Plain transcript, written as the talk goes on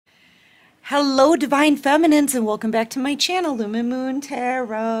Hello, Divine Feminines, and welcome back to my channel, Lumen Moon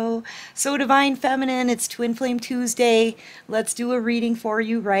Tarot. So, Divine Feminine, it's Twin Flame Tuesday. Let's do a reading for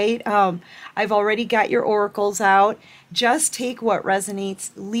you, right? I've already got your oracles out. Just take what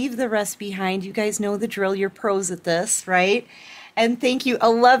resonates, leave the rest behind. You guys know the drill. You're pros at this, right? And thank you.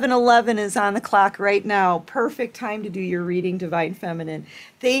 11:11 is on the clock right now. Perfect time to do your reading, Divine Feminine.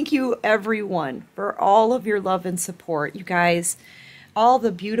 Thank you, everyone, for all of your love and support. You guys, all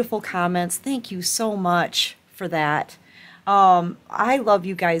the beautiful comments. Thank you so much for that. I love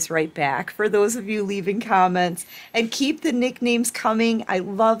you guys right back. For those of you leaving comments, and keep the nicknames coming. I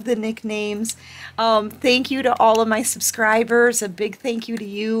love the nicknames. Thank you to all of my subscribers. A big thank you to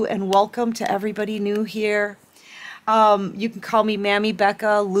you, and welcome to everybody new here. You can call me Mammy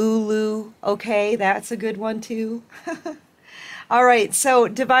Becca, Lulu. Okay, that's a good one too. All right, so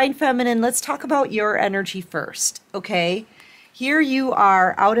Divine Feminine, let's talk about your energy first, okay? Here you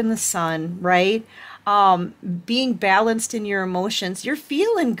are out in the sun, right? Being balanced in your emotions. You're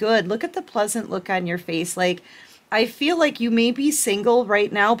feeling good. Look at the pleasant look on your face. Like, I feel like you may be single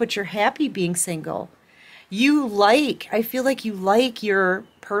right now, but you're happy being single. I feel like you like your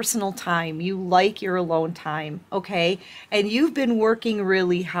personal time. You like your alone time, okay? And you've been working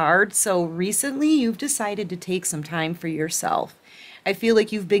really hard. So recently you've decided to take some time for yourself. I feel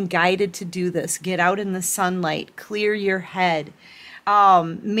like you've been guided to do this. Get out in the sunlight, clear your head,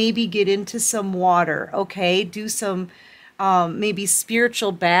 maybe get into some water, okay? Do some maybe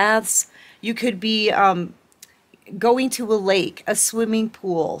spiritual baths. You could be going to a lake, a swimming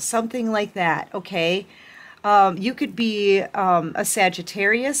pool, something like that, okay? You could be a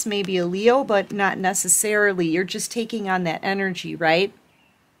Sagittarius, maybe a Leo, but not necessarily. You're just taking on that energy, right?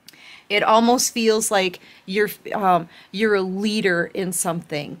 It almost feels like you're a leader in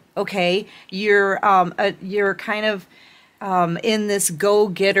something, okay? You're kind of in this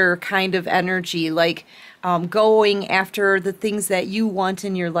go-getter kind of energy, like going after the things that you want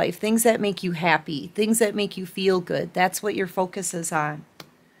in your life, things that make you happy, things that make you feel good. That's what your focus is on.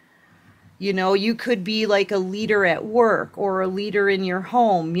 You know, you could be like a leader at work or a leader in your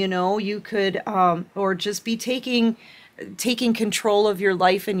home, you know, you could, or just be taking control of your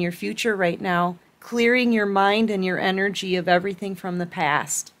life and your future right now, clearing your mind and your energy of everything from the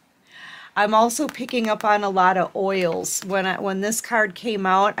past. I'm also picking up on a lot of oils. When this card came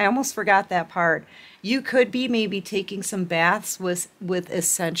out, I almost forgot that part. You could be maybe taking some baths with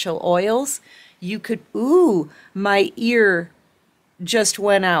essential oils. You could, ooh, my ear just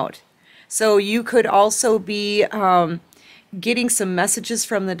went out. So you could also be getting some messages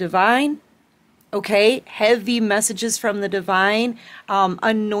from the divine. Okay, heavy messages from the divine,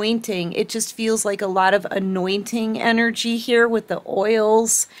 anointing. It just feels like a lot of anointing energy here with the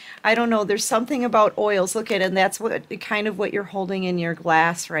oils. I don't know, there's something about oils. Look at it, and that's what you're holding in your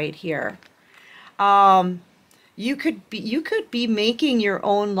glass right here. You could be making your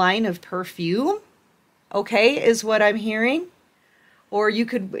own line of perfume, okay, is what I'm hearing. Or you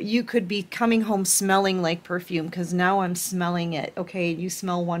could be coming home smelling like perfume, because now I'm smelling it. Okay, you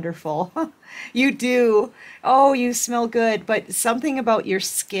smell wonderful. You do. Oh, you smell good. But something about your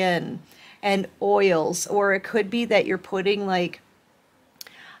skin and oils, or it could be that you're putting, like,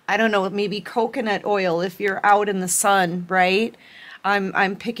 I don't know, maybe coconut oil if you're out in the sun, right?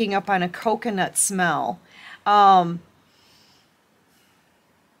 I'm picking up on a coconut smell.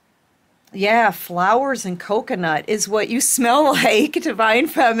 Yeah, flowers and coconut is what you smell like, Divine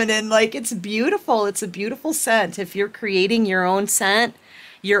Feminine. Like, it's beautiful. It's a beautiful scent. If you're creating your own scent,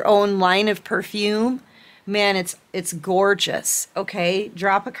 your own line of perfume, man, it's gorgeous. Okay,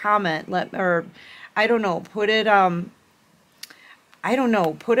 drop a comment. Or I don't know, put it I don't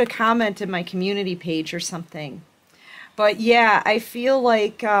know, put a comment in my community page or something. But yeah, I feel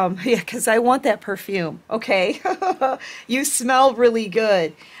like yeah, because I want that perfume. Okay, you smell really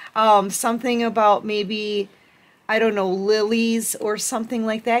good. Something about maybe, I don't know, lilies or something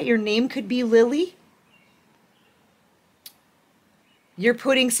like that. Your name could be Lily. You're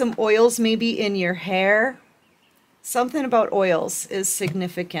putting some oils maybe in your hair. Something about oils is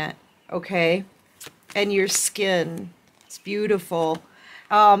significant, okay? And your skin. It's beautiful.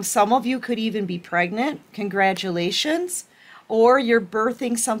 Some of you could even be pregnant. Congratulations. Or you're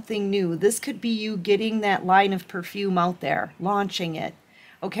birthing something new. This could be you getting that line of perfume out there, launching it.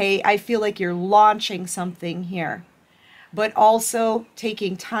 Okay, I feel like you're launching something here, but also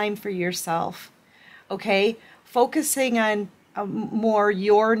taking time for yourself. Okay, focusing on more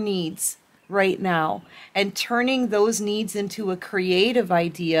your needs right now and turning those needs into a creative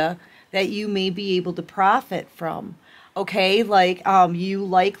idea that you may be able to profit from. Okay, like you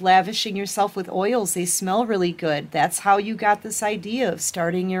like lavishing yourself with oils. They smell really good. That's how you got this idea of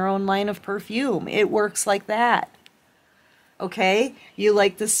starting your own line of perfume. It works like that. Okay, you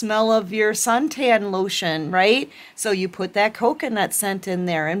like the smell of your suntan lotion, right? So you put that coconut scent in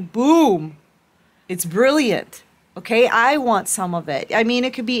there and boom, it's brilliant. Okay, I want some of it. I mean,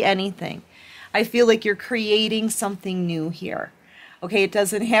 it could be anything. I feel like you're creating something new here. Okay, it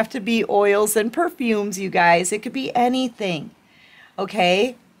doesn't have to be oils and perfumes, you guys. It could be anything.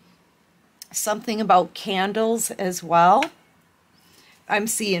 Okay, something about candles as well. I'm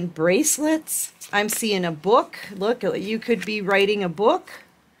seeing bracelets. I'm seeing a book. Look, you could be writing a book.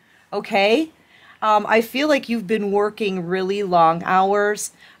 Okay. I feel like you've been working really long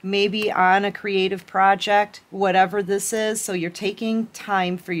hours, maybe on a creative project, whatever this is. So you're taking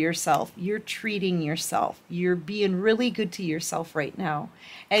time for yourself. You're treating yourself. You're being really good to yourself right now.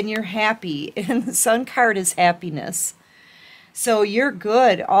 And you're happy. And the sun card is happiness. So you're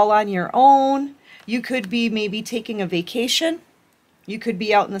good all on your own. You could be maybe taking a vacation. You could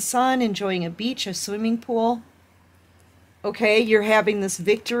be out in the sun, enjoying a beach, a swimming pool. Okay, you're having this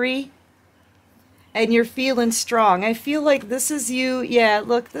victory. And you're feeling strong. I feel like this is you. Yeah,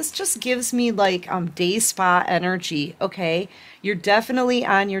 look, this just gives me like day spa energy, okay? You're definitely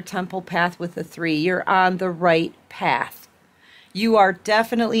on your temple path with the 3. You're on the right path. You are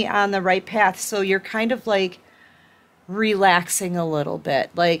definitely on the right path. So you're kind of like relaxing a little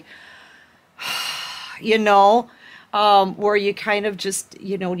bit. Like, you know, where you kind of just,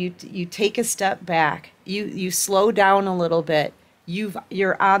 you know, you take a step back. You slow down a little bit.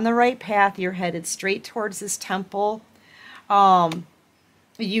 You're on the right path. You're headed straight towards this temple.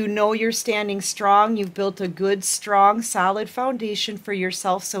 You know you're standing strong. You've built a good, strong, solid foundation for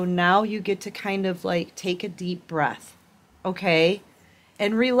yourself. So now you get to kind of like take a deep breath, okay?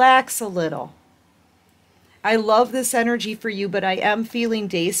 And relax a little. I love this energy for you, but I am feeling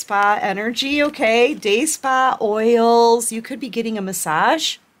day spa energy, okay? Day spa, oils. You could be getting a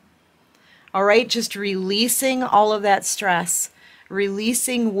massage. All right, just releasing all of that stress.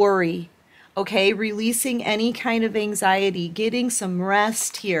 Releasing worry, okay? Releasing any kind of anxiety, getting some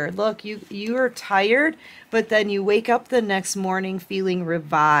rest here. Look, you are tired, but then you wake up the next morning feeling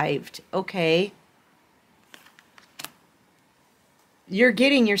revived, okay? You're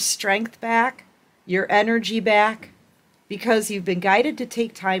getting your strength back, your energy back, because you've been guided to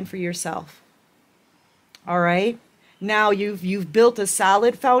take time for yourself. All right? Now you've built a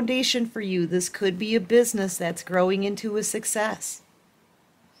solid foundation for you. This could be a business that's growing into a success.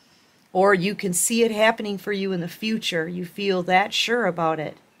 Or you can see it happening for you in the future. You feel that sure about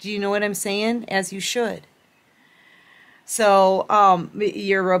it. Do you know what I'm saying? As you should. So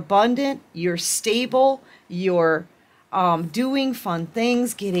you're abundant, you're stable, you're doing fun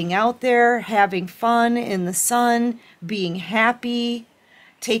things, getting out there, having fun in the sun, being happy,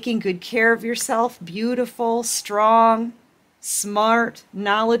 taking good care of yourself, beautiful, strong, smart,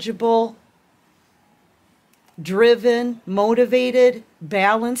 knowledgeable, driven, motivated,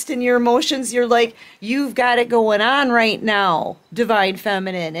 balanced in your emotions. You're like, you've got it going on right now, Divine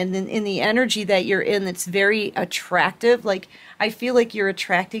Feminine. And then in the energy that you're in, that's very attractive. Like, I feel like you're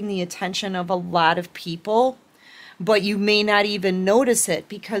attracting the attention of a lot of people, but you may not even notice it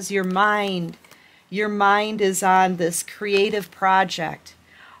because your mind is on this creative project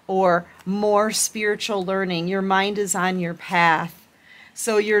or more spiritual learning. Your mind is on your path.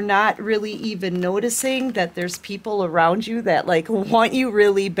 So you're not really even noticing that there's people around you that like want you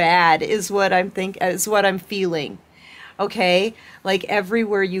really bad is what I'm feeling. Okay? Like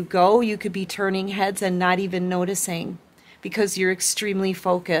everywhere you go, you could be turning heads and not even noticing because you're extremely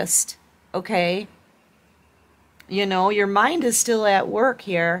focused. Okay? You know, your mind is still at work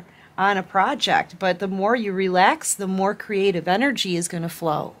here on a project, but the more you relax, the more creative energy is going to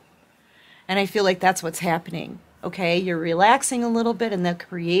flow. And I feel like that's what's happening. Okay, you're relaxing a little bit and the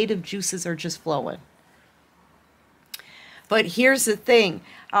creative juices are just flowing. But here's the thing.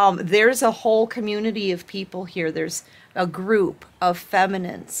 There's a whole community of people here. There's a group of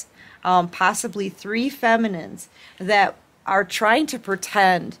feminines, possibly 3 feminines that are trying to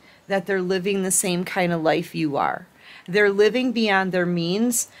pretend that they're living the same kind of life you are. They're living beyond their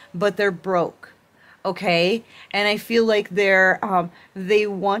means, but they're broke. Okay, and I feel like they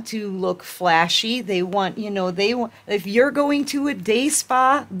want to look flashy. They want, if you're going to a day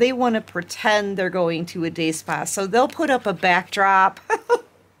spa, they want to pretend they're going to a day spa. So they'll put up a backdrop,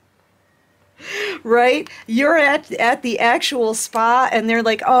 right? You're at the actual spa, and they're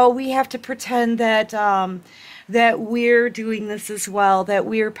like, oh, we have to pretend that that we're doing this as well, that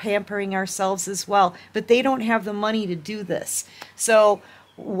we're pampering ourselves as well. But they don't have the money to do this. So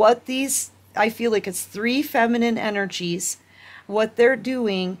what these I feel like it's three feminine energies. What they're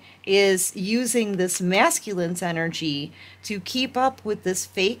doing is using this masculine's energy to keep up with this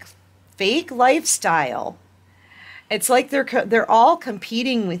fake lifestyle. It's like they're all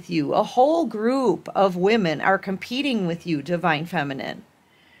competing with you. A whole group of women are competing with you, divine feminine,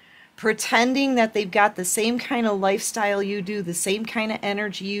 pretending that they've got the same kind of lifestyle you do, the same kind of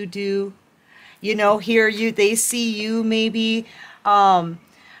energy you do. You know, they see you maybe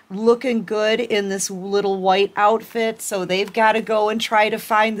looking good in this little white outfit, so they've got to go and try to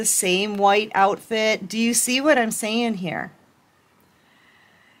find the same white outfit. Do you see what I'm saying here?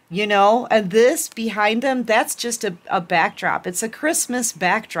 You know, and this behind them, that's just a backdrop. It's a Christmas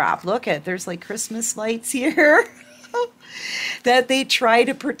backdrop. Look at, there's like Christmas lights here that they try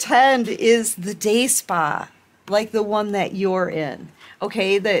to pretend is the day spa, like the one that you're in.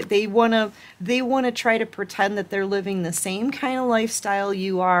 Okay, that they wanna try to pretend that they're living the same kind of lifestyle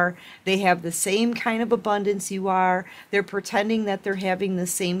you are. They have the same kind of abundance you are. They're pretending that they're having the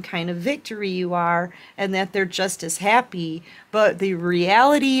same kind of victory you are, and that they're just as happy. But the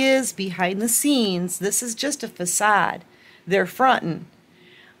reality is, behind the scenes, this is just a facade. They're fronting.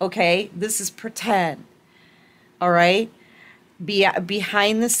 Okay, this is pretend. All right.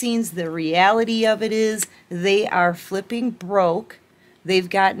 Behind the scenes, the reality of it is they are flipping broke. They've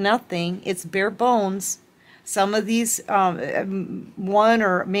got nothing. It's bare bones. Some of these, one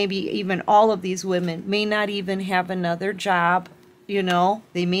or maybe even all of these women may not even have another job. You know,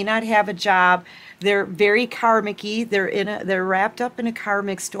 they may not have a job. They're very karmic-y. They're wrapped up in a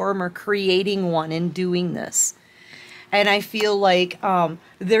karmic storm or creating one in doing this. And I feel like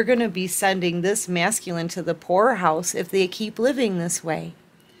they're going to be sending this masculine to the poorhouse if they keep living this way.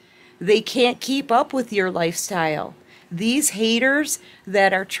 They can't keep up with your lifestyle. These haters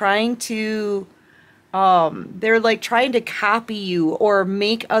that are trying to, they're like trying to copy you or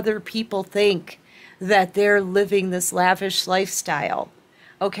make other people think that they're living this lavish lifestyle.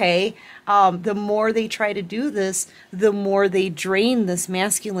 Okay, the more they try to do this, the more they drain this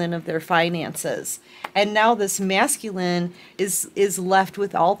masculine of their finances. And now this masculine is left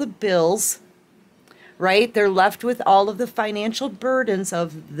with all the bills, right? They're left with all of the financial burdens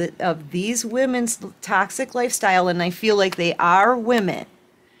of these women's toxic lifestyle, and I feel like they are women.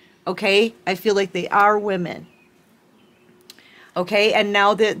 Okay, I feel like they are women. Okay, and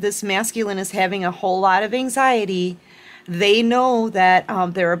now that this masculine is having a whole lot of anxiety, they know that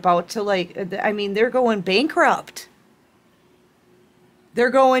they're about to, like, I mean, they're going bankrupt. They're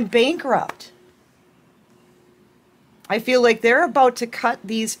going bankrupt. I feel like they're about to cut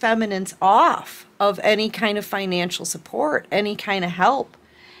these feminines off of any kind of financial support, any kind of help.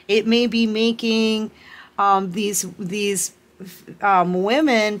 It may be making these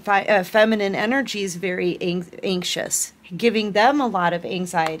women, feminine energies very anxious, giving them a lot of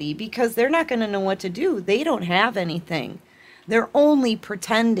anxiety because they're not going to know what to do. They don't have anything. They're only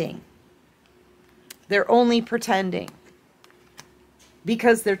pretending. They're only pretending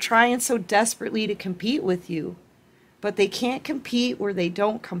because they're trying so desperately to compete with you, but they can't compete where they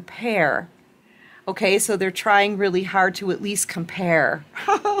don't compare. Okay, so they're trying really hard to at least compare.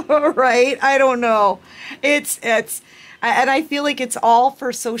 Right? I don't know. And I feel like it's all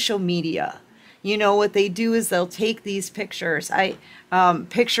for social media. You know, what they do is they'll take these pictures,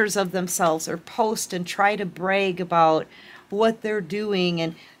 pictures of themselves, or post and try to brag about what they're doing.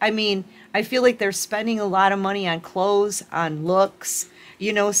 And I mean, I feel like they're spending a lot of money on clothes, on looks.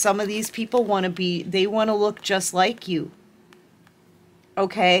 You know, some of these people they want to look just like you.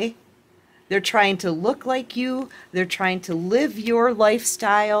 Okay? They're trying to look like you. They're trying to live your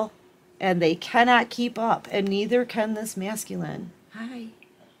lifestyle, and they cannot keep up, and neither can this masculine. Hi.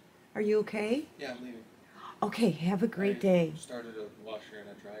 Are you okay? Yeah, I'm leaving. Okay, have a great day. Started a washer and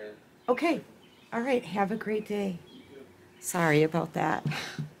a dryer. Okay. All right, have a great day. Sorry about that.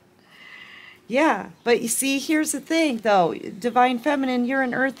 Yeah, but you see, here's the thing, though. Divine Feminine, you're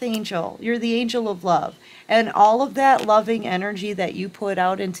an earth angel. You're the angel of love. And all of that loving energy that you put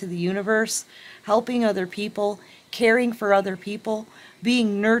out into the universe, helping other people, caring for other people,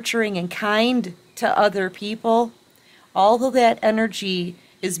 being nurturing and kind to other people, all of that energy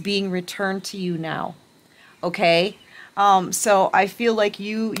is being returned to you now. Okay? So I feel like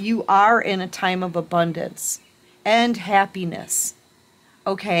you are in a time of abundance and happiness.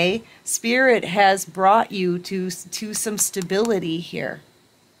 Okay? Spirit has brought you to some stability here.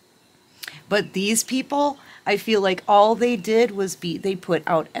 But these people, I feel like all they did was they put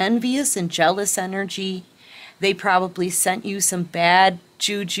out envious and jealous energy. They probably sent you some bad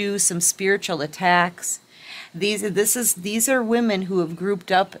juju, some spiritual attacks. These are women who have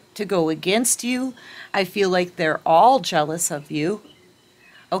grouped up to go against you. I feel like they're all jealous of you.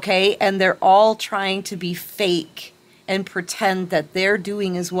 Okay? And they're all trying to be fake and pretend that they're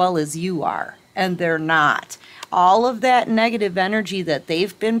doing as well as you are, and they're not. All of that negative energy that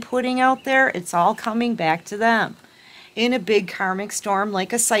they've been putting out there, it's all coming back to them in a big karmic storm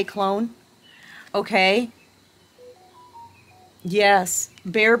like a cyclone. Okay? Yes,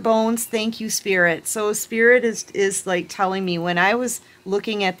 bare bones. Thank you, Spirit. So Spirit is like telling me, when I was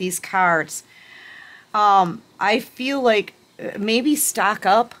looking at these cards, I feel like maybe stock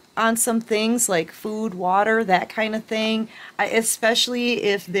up on some things like food, water, that kind of thing. Especially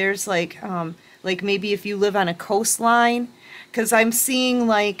if there's like maybe if you live on a coastline, because I'm seeing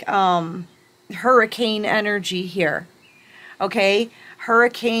like hurricane energy here. Okay,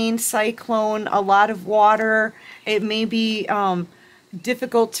 hurricane, cyclone, a lot of water. It may be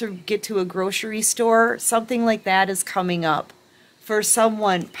difficult to get to a grocery store. Something like that is coming up for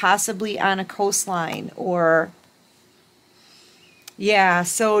someone possibly on a coastline, or yeah,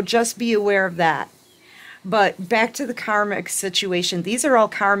 so just be aware of that. But back to the karmic situation. These are all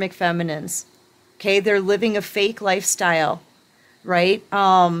karmic feminines. Okay, they're living a fake lifestyle, right?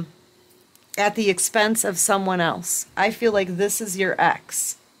 At the expense of someone else. I feel like this is your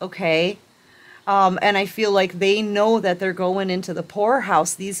ex, okay? And I feel like they know that they're going into the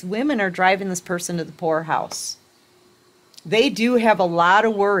poorhouse. These women are driving this person to the poorhouse. They do have a lot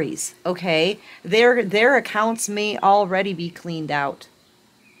of worries, okay? Their accounts may already be cleaned out.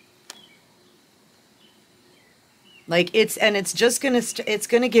 Like it's just it's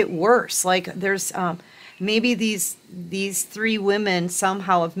gonna get worse. Like there's maybe these three women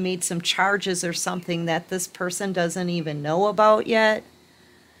somehow have made some charges or something that this person doesn't even know about yet.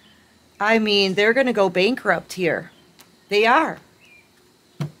 I mean, they're gonna go bankrupt here. They are.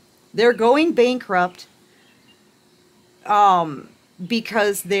 They're going bankrupt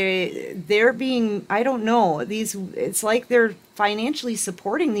because they're being, I don't know, it's like they're financially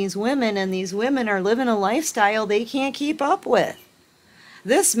supporting these women, and these women are living a lifestyle they can't keep up with.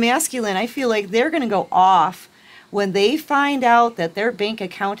 This masculine, I feel like they're going to go off when they find out that their bank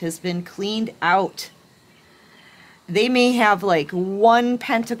account has been cleaned out. They may have like one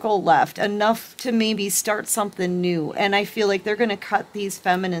pentacle left, enough to maybe start something new. And I feel like they're going to cut these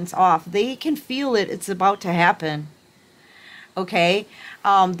feminines off. They can feel it. It's about to happen. Okay?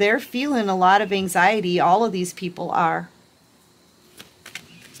 They're feeling a lot of anxiety. All of these people are.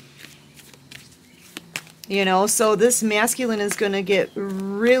 You know, so this masculine is going to get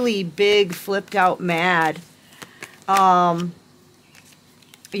really big, flipped out mad. Yeah,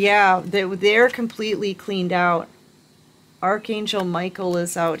 they're completely cleaned out. Archangel Michael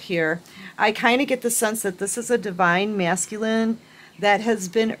is out here. I kind of get the sense that this is a divine masculine that has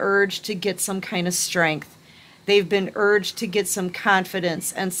been urged to get some kind of strength. They've been urged to get some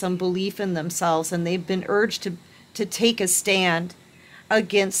confidence and some belief in themselves, and they've been urged to take a stand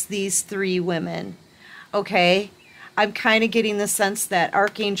against these three women. Okay, I'm kind of getting the sense that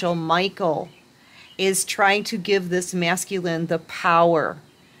Archangel Michael is trying to give this masculine the power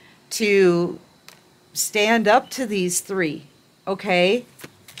to stand up to these three. Okay,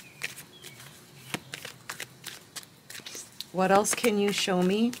 what else can you show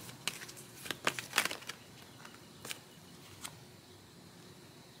me?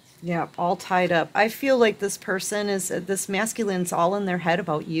 Yeah, all tied up. I feel like this masculine's all in their head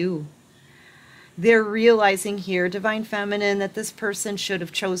about you. They're realizing here, Divine Feminine, that this person should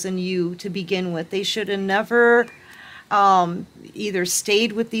have chosen you to begin with. They should have never either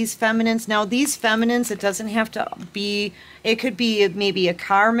stayed with these feminines. Now, these feminines, it doesn't have to be, it could be maybe a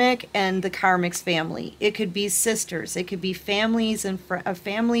karmic and the karmic's family. It could be sisters. It could be families and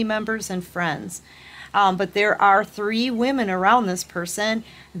family members and friends. But there are three women around this person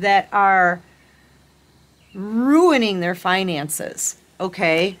that are ruining their finances,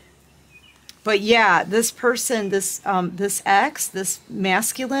 okay? But yeah, this person, this ex, this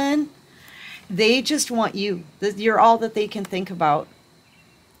masculine, they just want you. You're all that they can think about,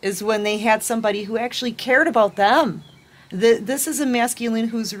 is when they had somebody who actually cared about them. This is a masculine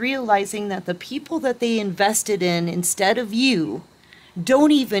who's realizing that the people that they invested in instead of you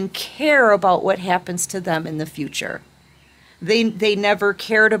don't even care about what happens to them in the future. They never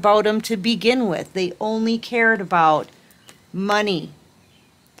cared about them to begin with. They only cared about money.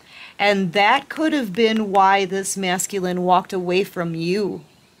 And that could have been why this masculine walked away from you.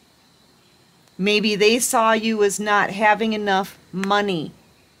 Maybe they saw you as not having enough money.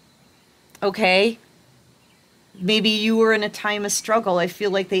 Okay? Maybe you were in a time of struggle. I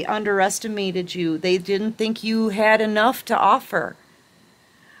feel like they underestimated you. They didn't think you had enough to offer.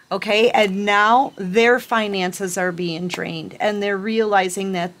 Okay? And now their finances are being drained. And they're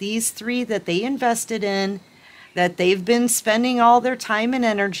realizing that these three that they invested in, that they've been spending all their time and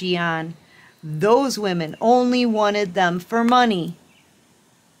energy on. Those women only wanted them for money.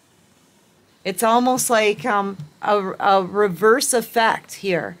 It's almost like a reverse effect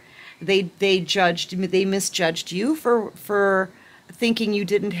here. They misjudged you for thinking you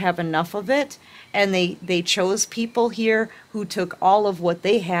didn't have enough of it, and they chose people here who took all of what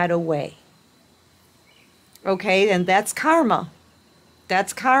they had away. Okay, and that's karma.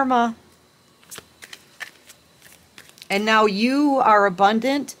 That's karma. And now you are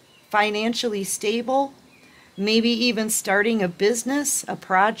abundant, financially stable, maybe even starting a business, a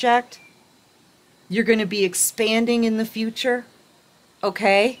project. You're going to be expanding in the future.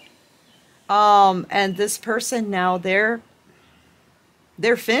 Okay? And this person now, they're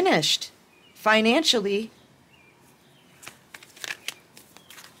finished financially.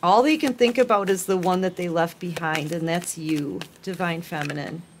 All they can think about is the one that they left behind, and that's you, Divine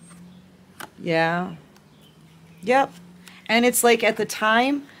Feminine. Yeah. Yep. And it's like at the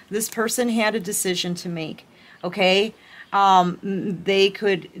time, this person had a decision to make. Okay? They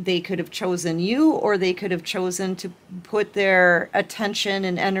could have chosen you, or they could have chosen to put their attention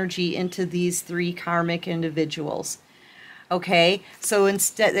and energy into these three karmic individuals. Okay? So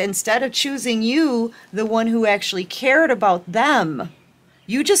instead of choosing you, the one who actually cared about them,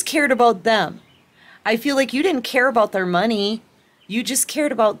 you just cared about them. I feel like you didn't care about their money. You just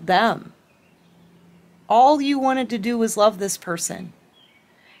cared about them. All you wanted to do was love this person.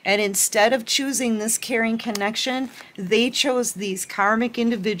 And instead of choosing this caring connection, they chose these karmic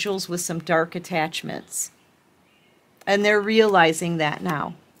individuals with some dark attachments. And they're realizing that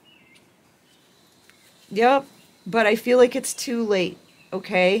now. Yep. But I feel like it's too late.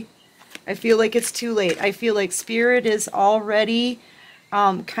 Okay? I feel like it's too late. I feel like Spirit is already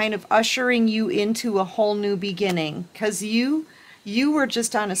kind of ushering you into a whole new beginning. Because you were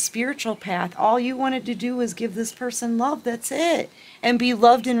just on a spiritual path. All you wanted to do was give this person love. That's it. And be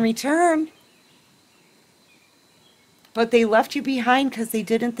loved in return. But they left you behind because they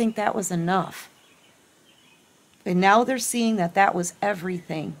didn't think that was enough. And now they're seeing that that was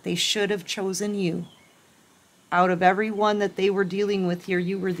everything. They should have chosen you. Out of everyone that they were dealing with here,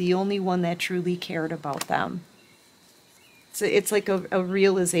 you were the only one that truly cared about them. So it's like a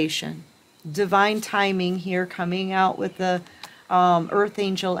realization. Divine timing here, coming out with the Earth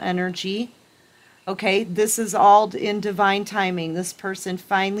Angel energy. Okay, this is all in divine timing. This person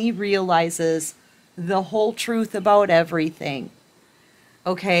finally realizes the whole truth about everything.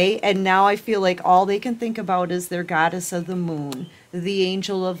 Okay, and now I feel like all they can think about is their goddess of the moon, the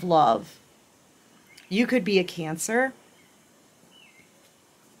angel of love. You could be a Cancer.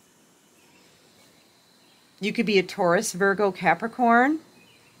 You could be a Taurus, Virgo, Capricorn,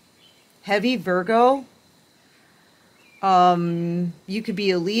 heavy Virgo. You could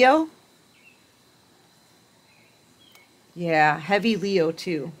be a Leo. Yeah, heavy Leo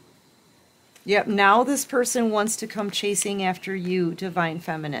too. Yep, now this person wants to come chasing after you, Divine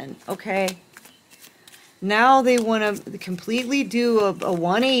Feminine. Okay. Now they want to completely do a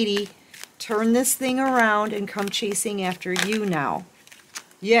 180, turn this thing around and come chasing after you now.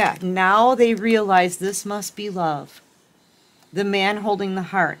 Yeah, now they realize this must be love. The man holding the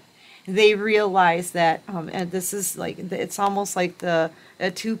heart. They realize that, and this is like, it's almost like the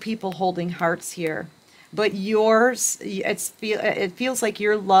two people holding hearts here. But yours, it feels like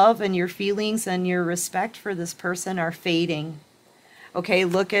your love and your feelings and your respect for this person are fading. Okay,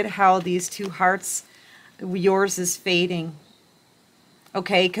 look at how these two hearts, yours is fading.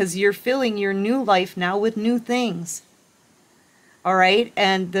 Okay, because you're filling your new life now with new things. All right,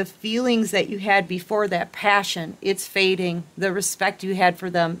 and the feelings that you had before, that passion, it's fading. The respect you had for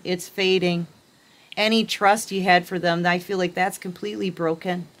them, it's fading. Any trust you had for them, I feel like that's completely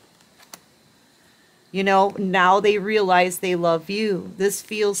broken. You know, now they realize they love you. This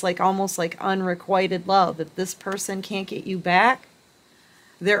feels like almost like unrequited love. If this person can't get you back,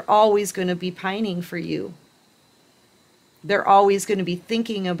 they're always going to be pining for you. They're always going to be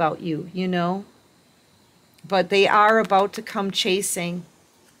thinking about you, you know. But they are about to come chasing.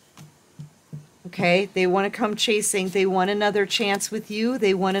 Okay, they want to come chasing. They want another chance with you.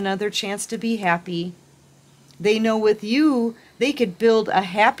 They want another chance to be happy. They know with you, they could build a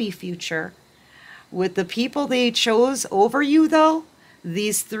happy future. With the people they chose over you, though,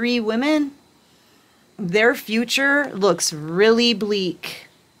 these three women, their future looks really bleak.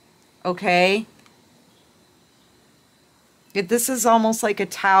 Okay? This is almost like a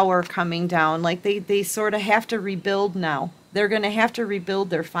tower coming down. Like they sort of have to rebuild now. They're going to have to rebuild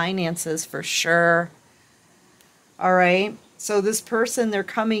their finances for sure. All right? So this person, they're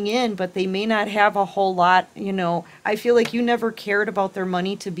coming in, but they may not have a whole lot, you know. I feel like you never cared about their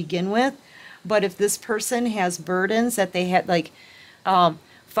money to begin with. But if this person has burdens that they had, like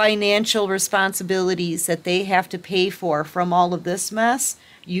financial responsibilities that they have to pay for from all of this mess,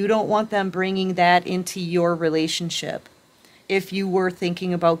 you don't want them bringing that into your relationship. If you were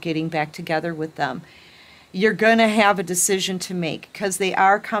thinking about getting back together with them, you're going to have a decision to make, because they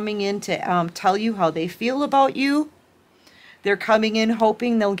are coming in to tell you how they feel about you. They're coming in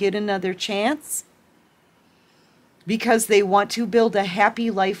hoping they'll get another chance because they want to build a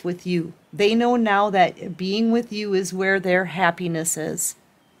happy life with you. They know now that being with you is where their happiness is.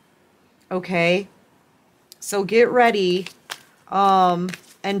 Okay? So get ready.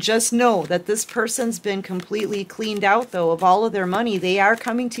 And just know that this person's been completely cleaned out, though, of all of their money. They are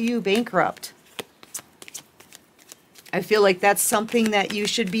coming to you bankrupt. I feel like that's something that you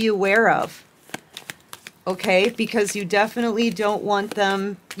should be aware of. Okay? Because you definitely don't want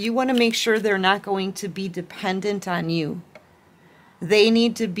them, you want to make sure they're not going to be dependent on you. They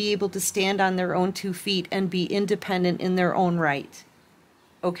need to be able to stand on their own 2 feet and be independent in their own right.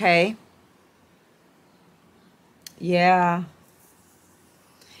 Okay? Yeah.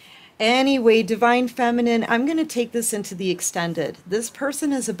 Anyway, Divine Feminine, I'm going to take this into the extended. This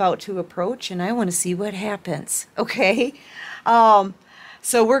person is about to approach, and I want to see what happens. Okay?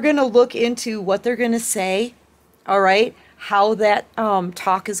 So we're going to look into what they're going to say, all right? How that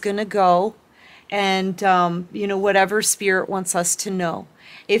talk is going to go, and, you know, whatever Spirit wants us to know.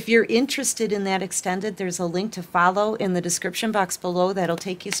 If you're interested in that extended, there's a link to follow in the description box below. That'll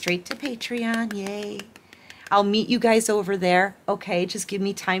take you straight to Patreon. Yay! I'll meet you guys over there. Okay, just give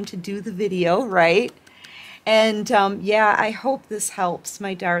me time to do the video, right? And yeah, I hope this helps,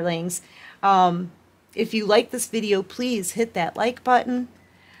 my darlings. If you like this video, please hit that like button,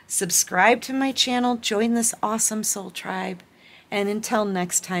 subscribe to my channel, join this awesome soul tribe. And until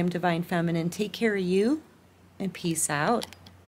next time, Divine Feminine, take care of you and peace out.